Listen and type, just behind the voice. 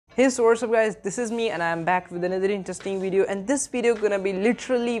Hey, so what's up guys, this is me and I'm back with another interesting video, and this video gonna be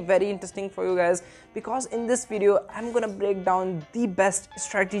literally very interesting for you guys because in this video I'm gonna break down the best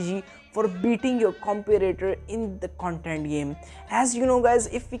strategy for beating your competitor in the content game. As you know guys,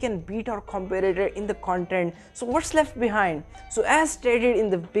 if we can beat our competitor in the content, so what's left behind? So as stated in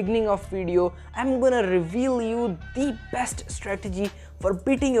the beginning of video, I'm gonna reveal you the best strategy for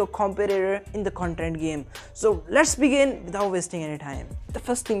beating your competitor in the content game. So let's begin without wasting any time. The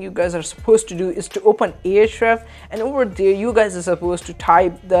first thing you guys are supposed to do is to open Ahrefs, and over there you guys are supposed to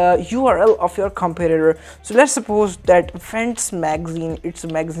type the URL of your competitor. So let's suppose that Friends Magazine, it's a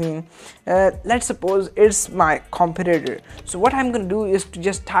magazine. Let's suppose it's my competitor. So what I'm gonna do is to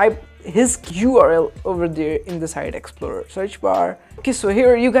just type his URL over there in the site explorer search bar. Okay, so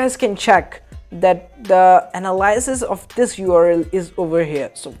here you guys can check that the analysis of this URL is over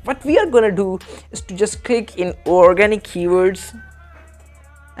here. So what we are gonna do is to just click in organic keywords,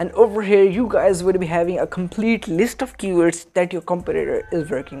 and over here you guys would be having a complete list of keywords that your competitor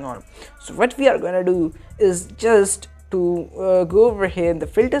is working on. So what we are gonna do is just to go over here in the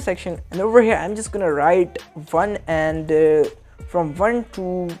filter section, and over here I'm just gonna write 1 and from 1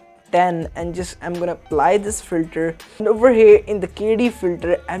 to 10, and just I'm gonna apply this filter, and over here in the KD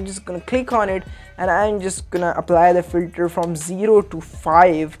filter I'm just gonna click on it and I'm just gonna apply the filter from 0 to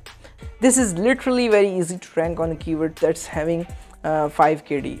 5. This is literally very easy to rank on a keyword that's having 5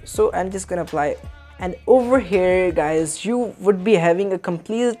 KD. So I'm just gonna apply, and over here guys you would be having a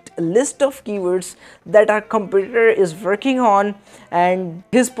complete list of keywords that our competitor is working on, and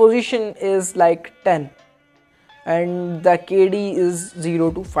his position is like 10 and the KD is 0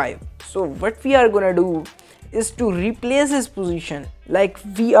 to 5. So what we are gonna do is to replace his position, like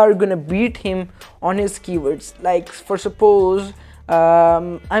we are gonna beat him on his keywords. Like for suppose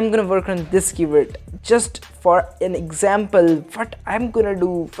I'm gonna work on this keyword. Just for an example, what I'm gonna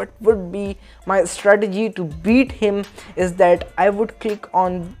do, what would be my strategy to beat him is that I would click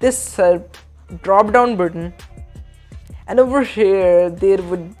on this drop down button, and over here there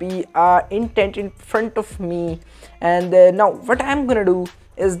would be a intent in front of me, and now what I'm gonna do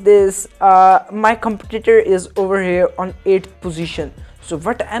is this, my competitor is over here on 8th position. So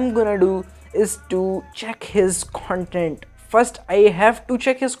what I'm gonna do is to check his content. First I have to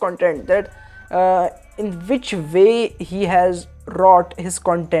check his content, that in which way he has wrought his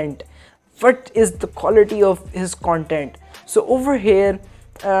content, what is the quality of his content. So over here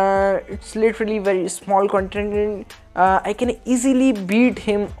it's literally very small content, and I can easily beat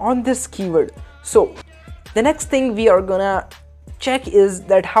him on this keyword. So the next thing we are gonna check is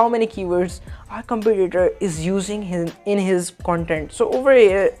that how many keywords our competitor is using in his content. So over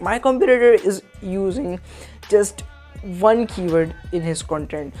here my competitor is using just 1 keyword in his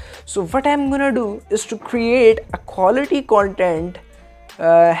content. So what I'm gonna do is to create a quality content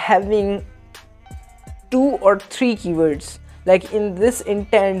having 2 or 3 keywords. Like in this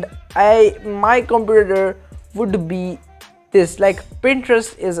intent, my competitor would be this, like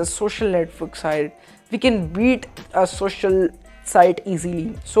Pinterest is a social network site. We can beat a social site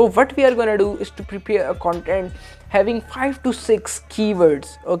easily. So what we are gonna do is to prepare a content having 5 to 6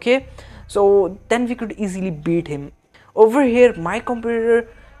 keywords. Okay, so then we could easily beat him. Over here my competitor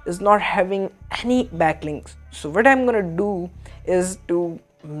is not having any backlinks. So what I'm gonna do is to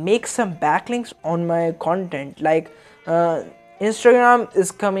make some backlinks on my content, like Instagram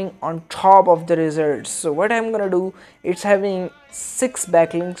is coming on top of the results. So what I'm gonna do, it's having 6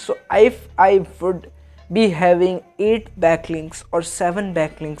 backlinks. So if I would be having 8 backlinks or 7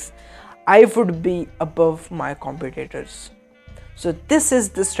 backlinks, I would be above my competitors. So this is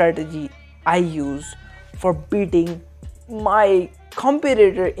the strategy I use for beating my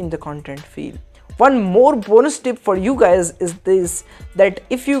competitor in the content field. One more bonus tip for you guys is this, that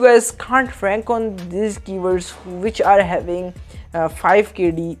if you guys can't rank on these keywords which are having 5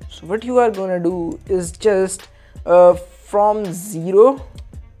 KD, so what you are gonna do is just from 0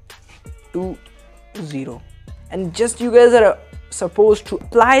 to 0, and just you guys are supposed to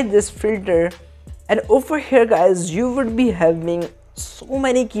apply this filter, and over here guys you would be having so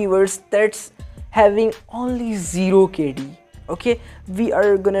many keywords that's having only 0 KD. Okay, we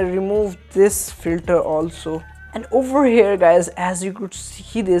are gonna remove this filter also, and over here guys as you could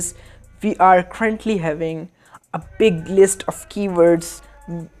see this, we are currently having a big list of keywords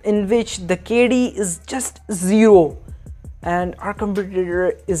in which the KD is just 0, and our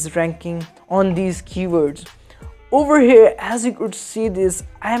competitor is ranking on these keywords. Over here as you could see this,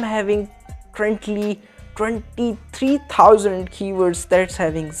 I am having currently 23,000 keywords that's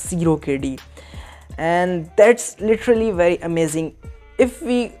having 0 KD, and that's literally very amazing. If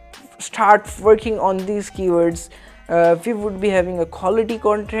we start working on these keywords, we would be having a quality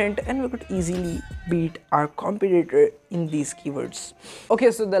content, and we could easily beat our competitor in these keywords.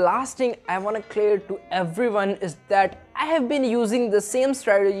 Okay, so the last thing I want to clear to everyone is that I have been using the same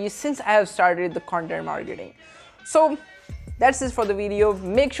strategy since I have started the content marketing. So that's it for the video.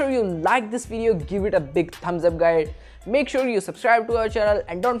 Make sure you like this video, give it a big thumbs up, guys. Make sure you subscribe to our channel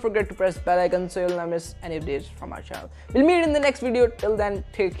and don't forget to press bell icon so you'll not miss any updates from our channel. We'll meet in the next video. Till then,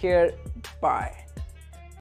 take care. Bye.